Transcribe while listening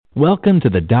Welcome to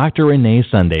the Dr. Renee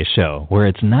Sunday Show, where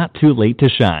it's not too late to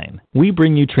shine. We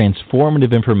bring you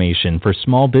transformative information for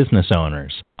small business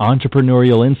owners,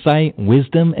 entrepreneurial insight,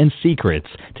 wisdom, and secrets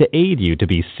to aid you to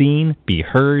be seen, be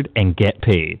heard, and get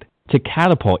paid, to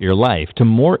catapult your life to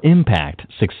more impact,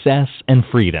 success, and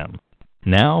freedom.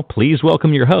 Now, please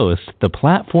welcome your host, the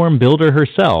platform builder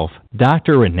herself,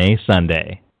 Dr. Renee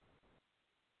Sunday.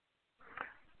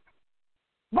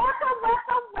 Welcome,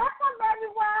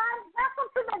 everyone. Welcome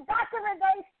to the Dr.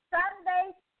 Renee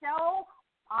Sunday Show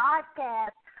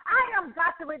podcast. I am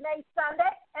Dr. Renee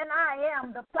Sunday, and I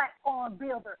am the platform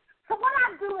builder. So what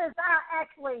I do is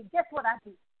guess what I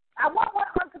do? I work with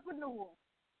entrepreneurs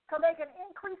so they can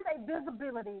increase their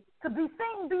visibility, to be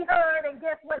seen, be heard, and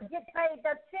guess what? Get paid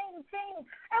the ching.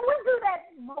 And we do that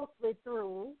mostly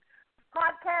through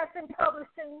podcasting,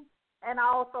 publishing, and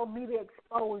also media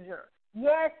exposure.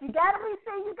 Yes, you got to be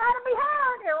seen, you got to be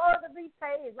heard in order to be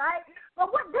paid, right? But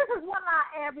this is one of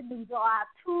our avenues or our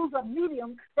tools of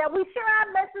medium that we share our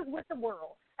message with the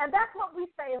world. And that's what we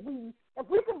say. If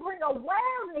we can bring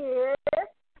awareness,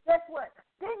 guess what?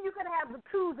 Then you can have the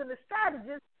tools and the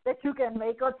strategies that you can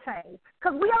make a change.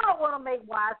 Because we all want to make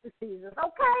wise decisions,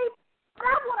 okay? But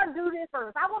I want to do this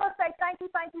first. I want to say thank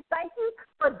you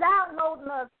for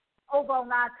downloading us over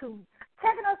on iTunes,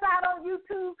 checking us out on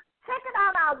YouTube, checking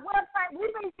out our website.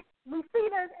 We see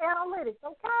those analytics,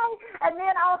 okay? And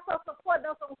then also supporting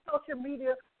us on social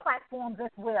media platforms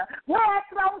as well. We're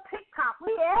actually on TikTok.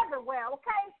 We're everywhere,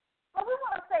 okay? So we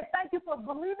want to say thank you for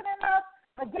believing in us,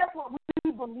 but guess what? We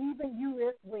believe in you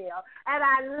as well. And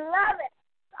I love it.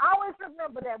 Always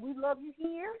remember that we love you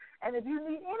here. And if you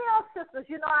need any assistance,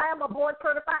 I am a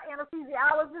board-certified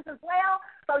anesthesiologist as well.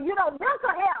 So,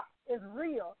 mental health is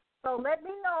real. So let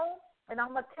me know. And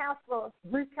I'm a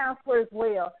grief counselor as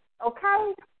well,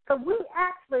 okay? So we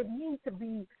actually need to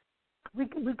be, we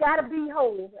got to be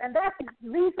whole. And that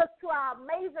leads us to our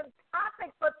amazing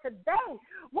topic for today.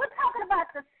 We're talking about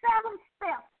the 7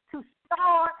 steps to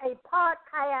start a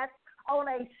podcast on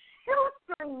a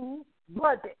shoestring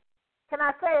budget. Can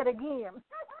I say it again?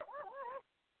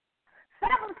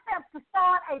 7 steps to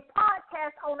start a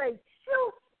podcast on a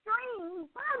shoestring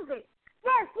budget.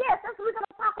 Yes, that's what we're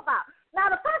going to talk about. Now,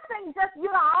 the first thing,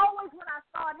 always when I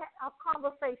start a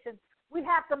conversation, we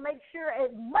have to make sure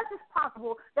as much as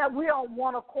possible that we're on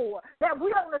one accord, that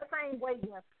we're on the same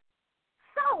wavelength.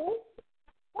 So,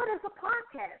 what is a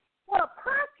podcast? Well, a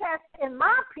podcast, in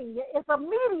my opinion, is a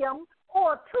medium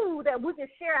or a tool that we can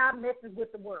share our message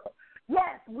with the world.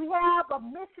 Yes, we have a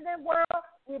mission in the world.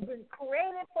 We've been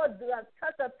created for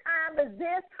such a time as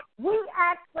this. We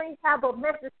actually have a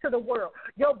message to the world.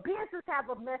 Your business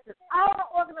have a message. All the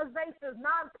organizations,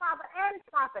 nonprofit and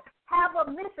profit, have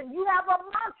a mission. You have a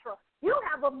mantra. You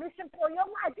have a mission for your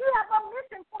life. You have a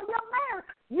mission for your marriage.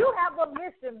 You have a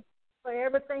mission for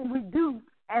everything we do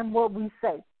and what we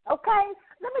say. Okay?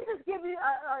 Let me just give you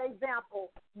an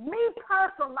example. Me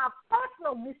personally, my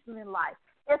personal mission in life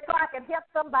is so I can help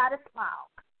somebody smile.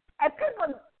 And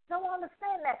people don't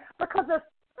understand that because if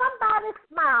somebody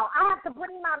smile, I have to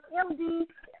bring my MD,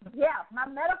 my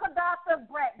medical doctor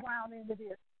background into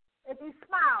this. If you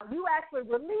smile, you actually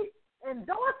release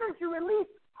endorphins, you release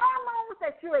hormones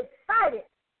that you're excited.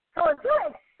 So if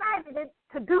you're excited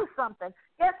to do something,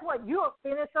 guess what? You'll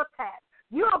finish a task.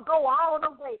 You'll go all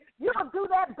the way. You'll do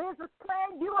that business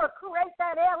plan. You'll create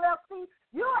that LLC.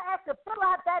 You'll have to fill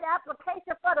out that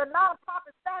application for the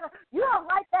nonprofit status. You'll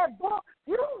write that book.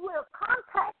 You will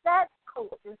contact that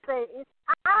coach and say, it's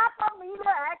time for me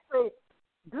to actually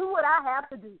do what I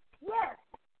have to do. Yes,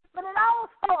 but it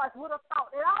all starts with a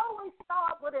thought. It always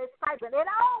starts with excitement. It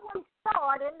always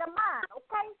starts in the mind,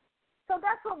 okay? So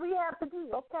that's what we have to do,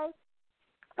 okay?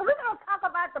 So we're going to talk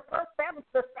about the first step,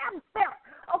 the 7 steps.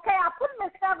 Okay, I put them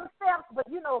in 7 steps, but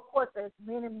of course, there's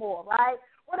many more, right?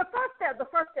 Well, the first step,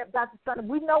 Dr. Sunday,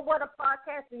 we know what a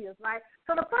podcast is, right?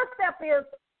 So the first step is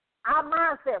our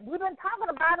mindset. We've been talking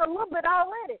about it a little bit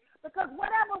already because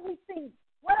whatever we see,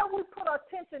 whatever we put our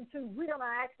attention to, we're going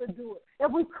to actually do it.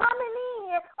 If we're coming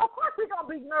in, of course we're going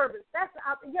to be nervous. That's,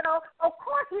 of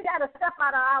course we got to step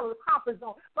out of our comfort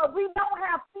zone, but we don't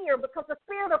have fear because the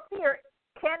spirit of fear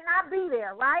cannot be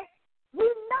there, right? We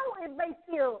know it may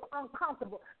feel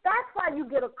uncomfortable. That's why you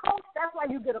get a coach. That's why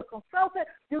you get a consultant.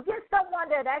 You get someone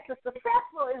that actually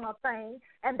successful in a thing,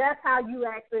 and that's how you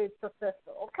actually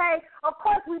successful, okay? Of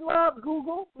course, we love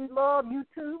Google. We love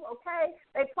YouTube, okay?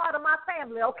 They're part of my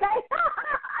family, okay?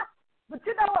 But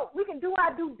you know what? We can do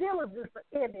our due diligence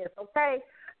in this, okay?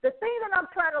 The thing that I'm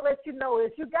trying to let you know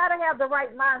is you got to have the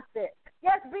right mindset.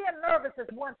 Yes, being nervous is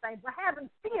one thing, but having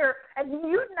fear and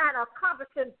you're not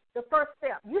accomplishing the first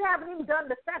step. You haven't even done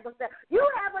the second step. You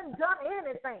haven't done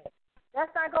anything.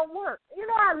 That's not going to work. You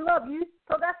know I love you,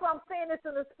 so that's why I'm saying this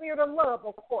in the spirit of love,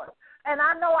 of course. And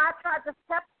I know I tried to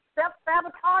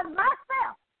self-sabotage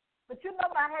myself. But you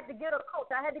know I had to get a coach.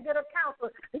 I had to get a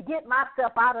counselor to get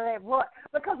myself out of that rut.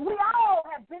 Because we all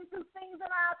have been through things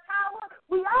in our childhood.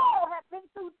 We all have been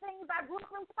through things. I grew up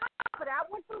in poverty. I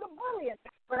went through the bullying.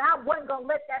 But I wasn't going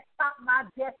to let that stop my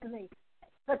destiny.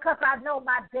 Because I know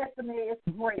my destiny is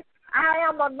great. I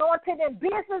am anointed in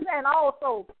business and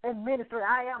also in ministry.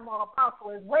 I am an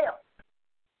apostle as well.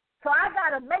 So I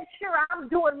got to make sure I'm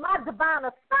doing my divine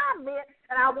assignment,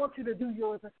 and I want you to do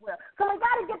yours as well. So we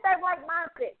got to get that right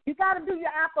mindset. You got to do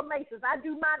your affirmations. I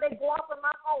do mine. They go off on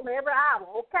my phone every hour,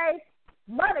 okay?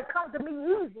 Money comes to me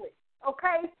easily,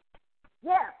 okay?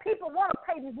 Yeah, people want to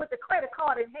pay me with the credit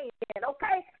card in hand,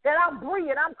 okay? That I'm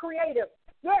brilliant, I'm creative.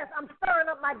 Yes, I'm stirring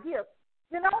up my gifts,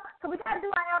 you know? So we got to do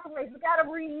our affirmations. We got to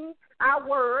read our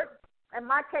word. In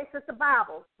my case, it's the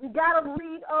Bible. We got to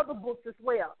read other books as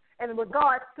well in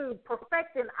regards to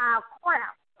perfecting our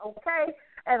craft, okay?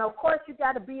 And, of course, you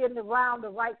got to be around the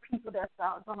right people that's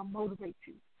going to motivate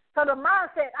you. So the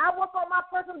mindset, I work on my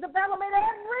personal development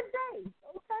every day,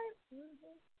 okay?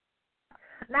 Mm-hmm.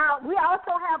 Now, we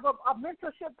also have a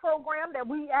mentorship program that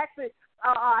we actually,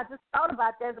 I just thought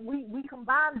about that. We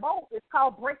combine both. It's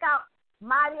called Breakout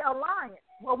Mighty Alliance,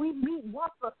 where we meet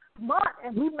once a month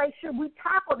and we make sure we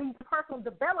tackle these personal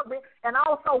development, and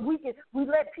also we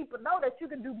let people know that you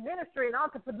can do ministry and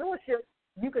entrepreneurship.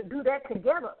 You can do that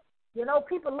together. You know,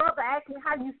 people love to ask me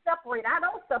how you separate. I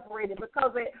don't separate it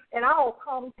because it all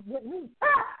comes with me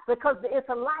because it's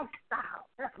a lifestyle.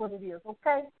 That's what it is,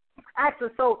 okay?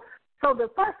 Actually, so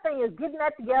the first thing is getting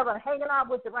that together and hanging out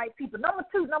with the right people. Number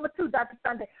two, Dr.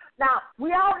 Sunday. Now, we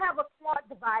all have a smart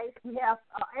device. We have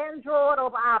Android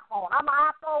over iPhone. I'm an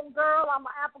iPhone girl. I'm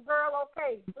an Apple girl.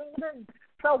 Okay.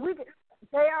 So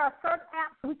there are certain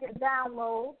apps we can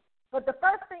download. But the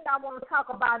first thing I want to talk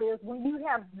about is when you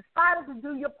have decided to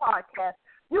do your podcast,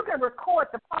 you can record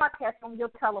the podcast on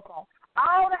your telephone.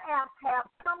 All the apps have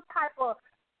some type of,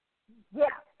 they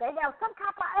have some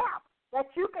type of app that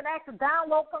you can actually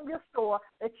download from your store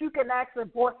that you can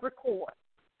actually voice record.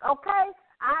 Okay?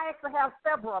 I actually have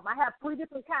several of them. I have 3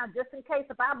 different kinds just in case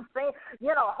if I'm saying,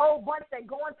 a whole bunch that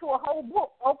go into a whole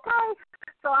book. Okay?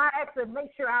 So I actually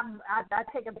make sure I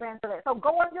take advantage of that. So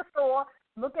go in your store,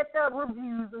 look at the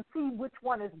reviews, and see which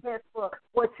one is best for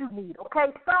what you need. Okay?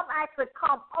 Some actually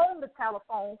come on the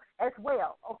telephone as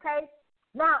well. Okay?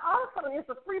 Now, also, there's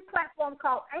a free platform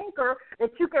called Anchor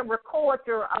that you can record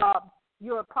your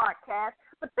podcast.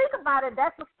 But think about it,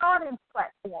 that's a starting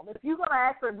platform. If you're going to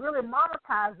actually really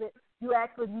monetize it, you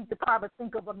actually need to probably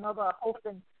think of another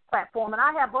hosting platform. And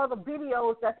I have other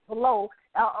videos that's below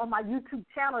on my YouTube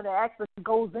channel that actually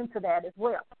goes into that as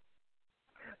well.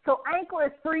 So Anchor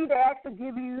is free. They actually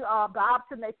give you the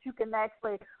option that you can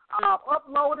actually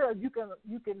upload it, or you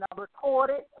can record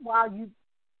it while you're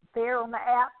there on the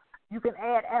app. You can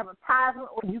add advertisement,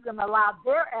 or you can allow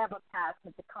their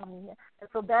advertisement to come in. And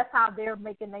so that's how they're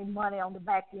making their money on the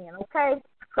back end, okay?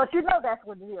 Because that's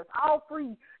what it is. All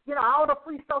free, all the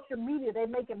free social media, they're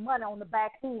making money on the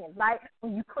back end, right?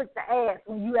 When you click the ads,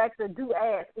 when you actually do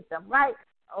ads with them, right?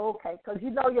 Okay, because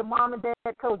your mom and dad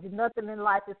told you nothing in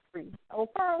life is free,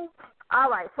 okay? All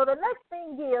right, so the next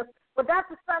thing is, but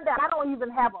Dr. Sunday, I don't even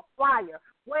have a flyer.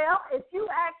 Well, if you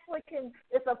actually can,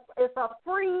 it's a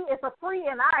free,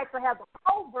 and I actually have the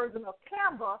pro version of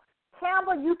Canva.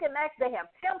 Canva, you can actually have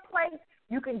templates.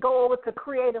 You can go over to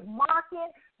Creative Market.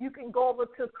 You can go over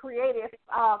to Creative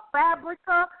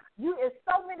Fabrica. There's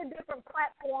so many different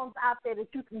platforms out there that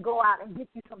you can go out and get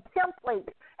you some templates,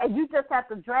 and you just have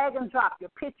to drag and drop your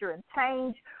picture and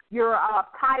change your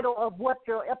title of what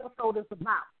your episode is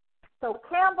about. So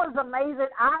Canva is amazing.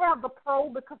 I have the pro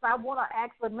because I want to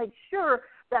actually make sure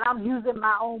that I'm using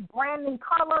my own branding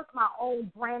colors, my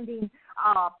own branding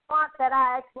font that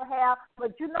I actually have.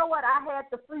 But you know what? I had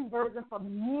the free version for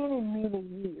many, many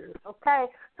years, okay?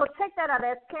 So check that out.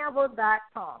 That's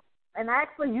canva.com. And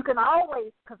actually, you can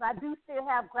always, because I do still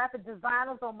have graphic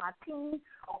designers on my team,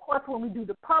 of course, when we do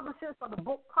the publishing for the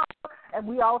book cover, and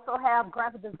we also have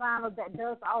graphic designers that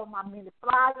does all of my mini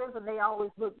flyers, and they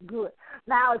always look good.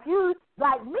 Now, if you,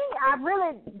 like me,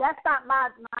 that's not my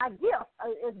gift,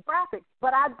 is graphics,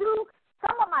 but I do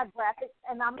some of my graphics,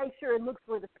 and I make sure it looks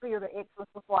with the spirit of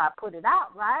excellence before I put it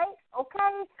out, right?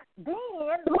 Okay?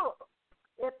 Then, look,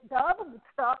 if the other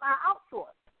stuff I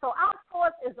outsource. So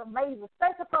outsource is amazing,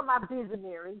 especially for my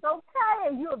visionaries. Okay,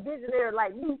 and you're a visionary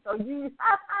like me, so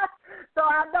so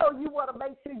I know you want to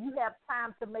make sure you have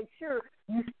time to make sure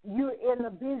you're in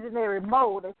the visionary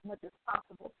mode as much as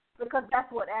possible, because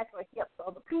that's what actually helps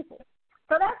other people.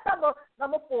 So that's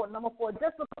number four.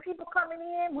 Just for people coming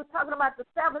in, we're talking about the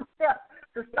 7 steps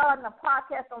to starting a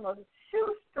podcast on a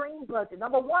shoestring budget.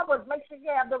 Number 1 was make sure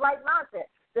you have the right mindset.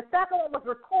 The second one was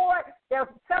record. There's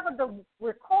several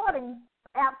recording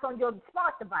apps on your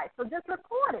smart device, so just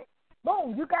record it.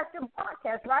 Boom, you got your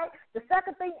podcast, right? The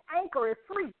second thing, Anchor, is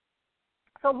free.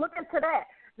 So look into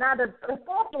that. Now, the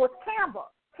fourth was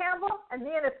Canva, and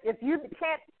then if you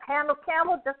can't handle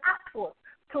Canva, just outsource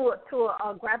to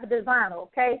a graphic designer,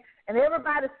 okay? And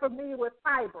everybody's familiar with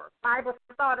Fiverr. Fiverr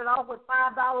started off with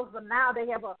 $5, but now they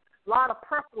have a lot of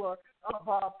plethora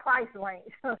of price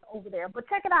range over there. But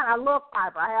check it out. I love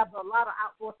Fiverr. I have a lot of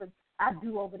outsourcing I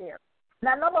do over there.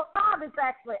 Now, number 5 is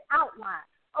actually outline.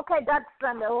 Okay, Dr.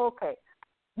 Sunday, okay.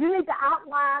 You need to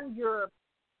outline your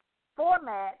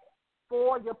format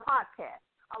for your podcast.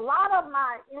 A lot of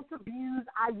my interviews,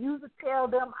 I usually tell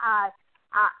them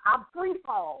I'm free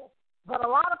fall. But a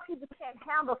lot of people can't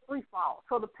handle free fall.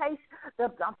 So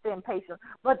I'm saying patient,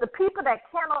 but the people that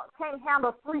can't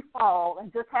handle free fall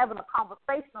and just having a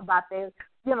conversation about their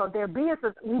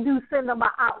business, we do send them an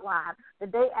outline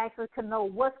that they actually can know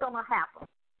what's going to happen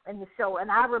in the show. And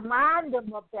I remind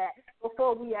them of that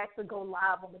before we actually go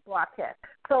live on the broadcast.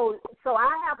 So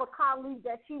I have a colleague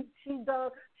that she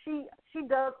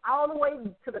does all the way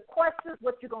to the questions,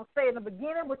 what you're going to say in the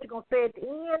beginning, what you're going to say at the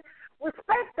end.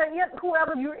 Respect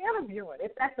whoever you're interviewing.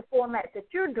 If that's the format that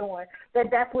you're doing,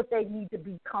 that's what they need to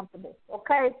be comfortable,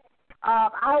 okay? I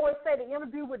always say the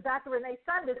interview with Dr. Renee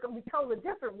Sunday is going to be totally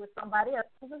different with somebody else,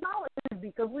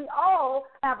 because we all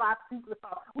have our secret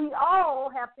sauce. We all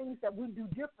have things that we do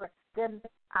different than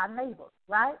our neighbors,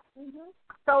 right? Mm-hmm.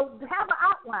 So have an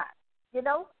outline,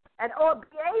 or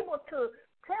be able to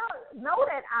know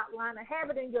that outline and have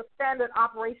it in your standard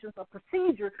operations or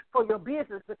procedure for your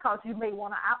business, because you may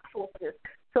want to outsource this.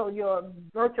 So your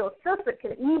virtual assistant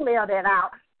can email that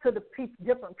out to the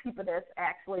different people that's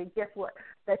actually,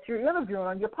 that you're interviewing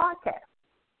on your podcast.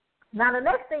 Now, the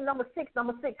next thing, number six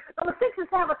is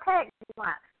have a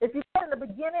tagline. If you said in the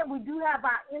beginning, we do have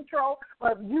our intro,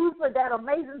 but usually that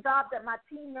amazing job that my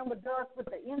team member does with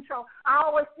the intro, I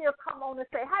always still come on and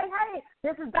say, hey,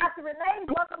 this is Dr. Renee.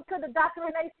 Welcome to the Dr.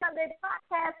 Renee Sunday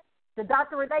podcast, the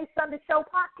Dr. Renee Sunday Show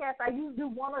podcast. I usually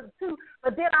do one or two,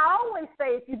 but then I always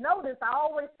say, if you notice,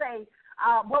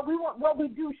 what we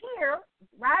do here,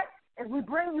 right, is we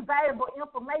bring you valuable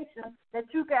information that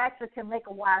you actually can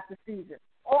make a wise decision.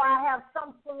 Or I have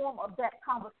some form of that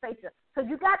conversation. So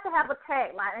you got to have a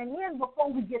tagline. And then before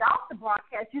we get off the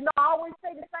broadcast, I always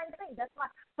say the same thing. That's why,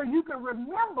 so you can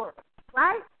remember,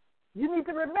 right? You need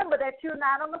to remember that you're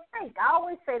not a mistake. I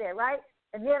always say that, right?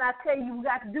 And then I tell you, we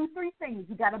got to do 3 things.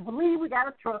 You got to believe, we got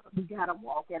to trust, we got to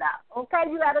walk it out. Okay?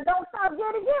 You got to don't stop,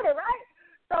 get it, right?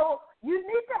 So you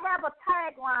need to have a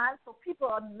tagline so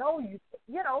people know you,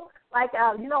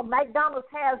 McDonald's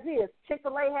has this,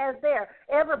 Chick-fil-A has theirs.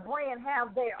 Every brand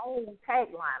has their own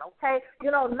tagline, okay?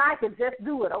 Nike, just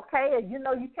do it, okay? And,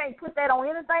 you can't put that on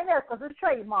anything else because it's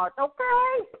trademarked,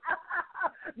 okay?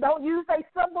 Don't use a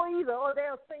symbol either, or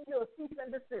they'll send you a cease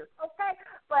and desist, okay?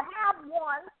 But have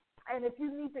one. And if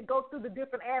you need to go through the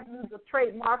different avenues of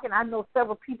trademarking, I know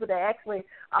several people that actually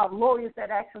are lawyers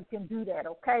that actually can do that,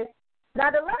 okay? Now,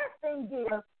 the last thing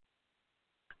is,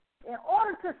 in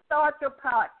order to start your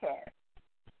podcast,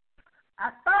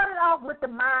 I started off with the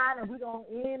mind, and we're going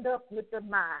to end up with the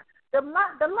mind. The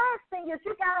last thing is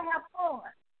you got to have fun.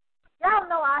 Y'all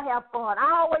know I have fun.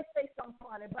 I always say something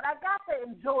funny, but I got to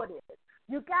enjoy this.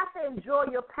 You got to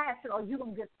enjoy your passion, or you're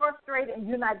going to get frustrated, and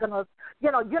you're not going to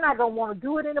want to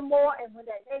do it anymore. And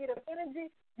with that negative energy,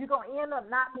 you're going to end up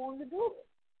not wanting to do it,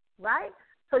 right?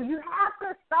 So you have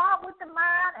to start with the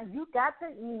mind, and you got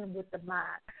to end with the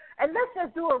mind. And let's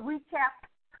just do a recap.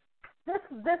 This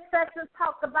session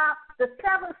talked about the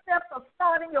 7 steps of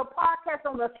starting your podcast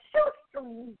on the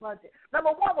shoestring budget.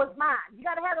 Number 1 was mind. You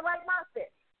got to have the right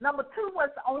mindset. Number 2 was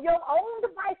on your own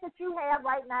device that you have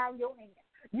right now in your hand.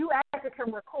 You actually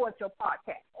can record your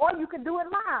podcast, or you can do it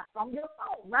live from your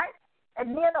phone, right?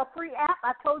 And then a free app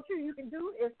I told you can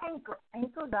do is Anchor,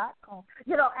 anchor.com.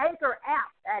 Anchor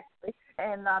app, actually,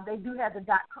 and they do have the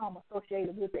 .com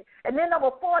associated with it. And then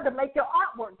number 4, to make your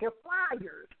artwork, your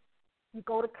flyers, you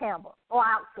go to Canva or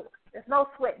outsource. There's no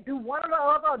sweat. Do one or the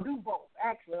other, or do both,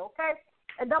 actually, okay?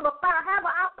 And number 5, have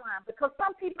an outline, because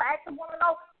some people actually want to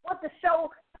know what the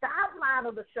outline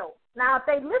of the show. Now, if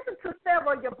they listen to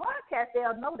several of your broadcasts,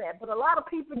 they'll know that. But a lot of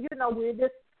people, we're in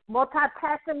this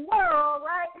multitasking world,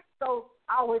 right? So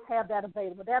I always have that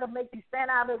available. That'll make you stand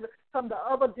out from the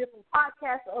other different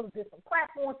podcasts, other different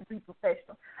platforms to be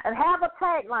professional. And have a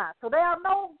tagline so they'll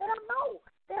know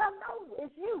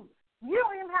it's you. You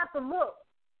don't even have to look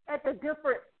at the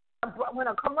different, when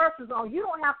a commercial's on, you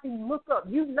don't have to look up.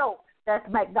 You know that's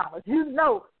McDonald's. You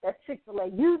know that's Chick-fil-A.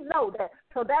 You know that.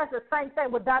 So that's the same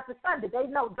thing with Dr. Sunday. They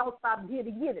know Don't Stop, Get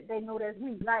It. They know that's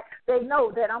me, right? They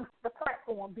know that I'm the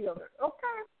platform builder,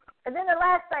 okay? And then the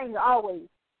last thing, always,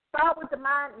 start with the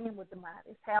mind, end with the mind.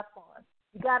 It's have fun.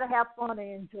 You got to have fun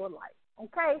and enjoy life,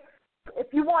 okay?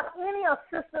 If you want any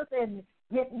assistance in,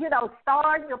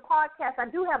 starting your podcast, I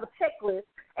do have a checklist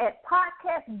at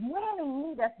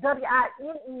podcastwinning, that's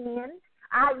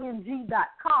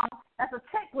WINNING.com. That's a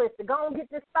checklist to go and get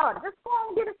this started. Just go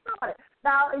and get it started.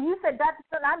 Now, you said, Dr.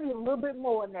 Sun, I need a little bit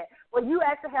more than that. Well, you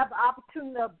actually have the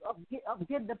opportunity of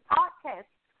getting the podcast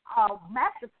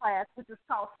masterclass, which is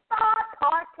called Start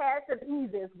Podcast and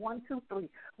Easy. It's 1, 2, 3.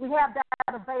 We have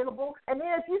that available. And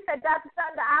then if you said, Dr.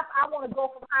 Sunday, I want to go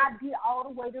from idea all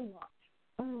the way to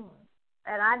launch,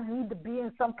 and I need to be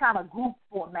in some kind of group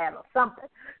format or something,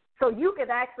 so you can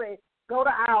actually get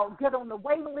on the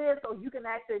waiting list, or you can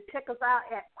actually check us out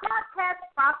at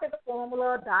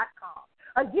podcastprofitformula.com.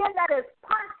 Again, that is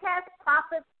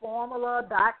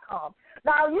podcastprofitformula.com.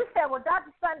 Now, you said, well,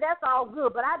 Dr. Sun, that's all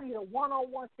good, but I need a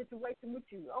one-on-one situation with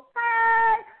you,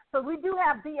 okay? So we do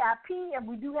have VIP and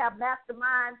we do have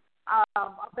Mastermind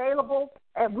available,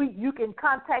 and you can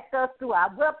contact us through our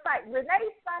website,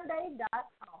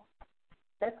 ReneeSunday.com.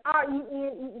 That's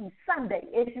RENEE Sunday,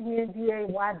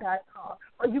 SUNDAY.com.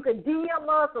 Or you can DM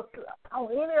us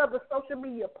on any of the social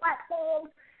media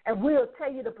platforms, and we'll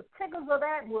tell you the particulars of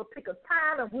that. We'll pick a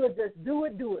time, and we'll just do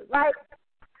it, right?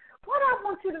 What I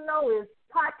want you to know is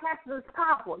podcasting is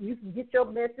powerful. You can get your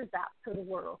message out to the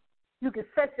world. You can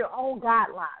set your own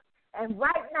guidelines. And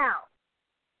right now,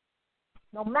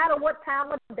 no matter what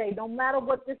time of the day, no matter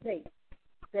what the date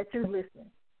that you're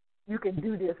listening, you can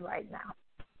do this right now.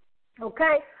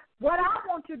 Okay? What I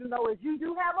want you to know is you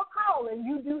do have a call, and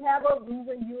you do have a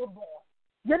reason you were born.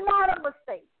 You're not a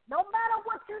mistake. No matter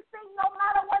what you think, no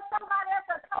matter what somebody else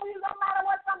has told you, no matter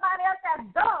what somebody else has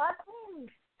done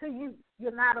to you,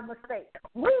 you're not a mistake.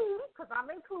 We, because I'm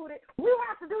included, we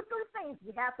have to do 3 things.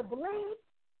 We have to believe,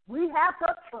 we have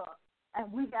to trust,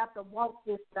 and we have to walk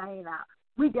this thing out.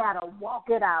 We got to walk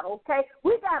it out, okay?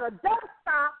 We got to don't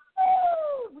stop.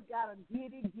 We got to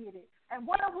get it. And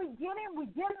what are we getting?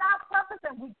 We're getting our purpose,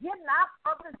 and we're getting our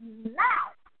purpose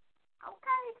now,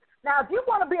 okay? Now, if you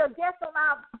want to be a guest on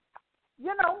our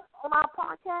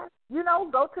podcast,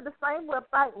 go to the same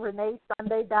website,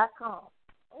 ReneeSunday.com,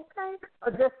 okay?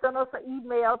 Or just send us an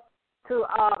email to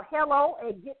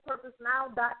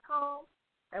hello@getpurposenow.com,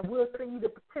 and we'll send you the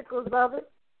particulars of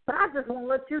it. But I just want to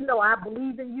let you know I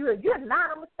believe in you, and you're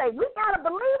not a mistake. We got to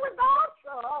believe in God,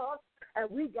 trust, and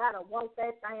we got to walk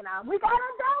that thing out. We got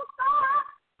to don't stop.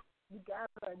 We got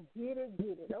to get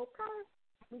it, okay?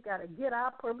 We got to get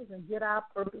our purpose and get our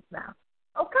purpose now.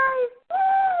 Okay?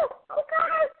 Woo!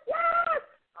 Okay? Yes!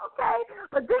 Okay?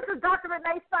 But this is Dr.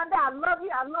 Renee Sunday. I love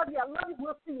you.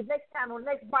 We'll see you next time on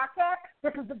the next broadcast.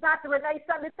 This is the Dr. Renee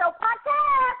Sunday Show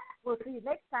podcast. We'll see you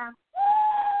next time. Woo!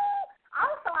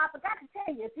 Also, I forgot to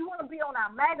tell you, if you want to be on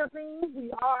our magazine,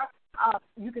 we are.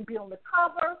 You can be on the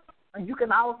cover. And you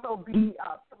can also be,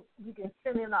 you can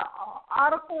send in an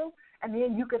article, and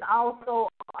then you can also,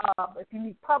 if you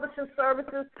need publishing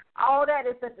services, all that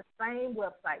is at the same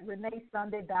website,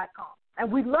 ReneeSunday.com. And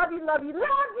we love you,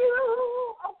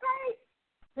 okay?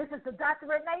 This is the Dr.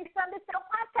 Renee Sunday Show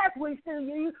podcast. We'll see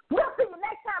you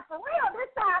next time, for real this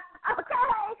time,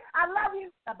 okay? I love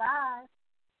you. Bye-bye.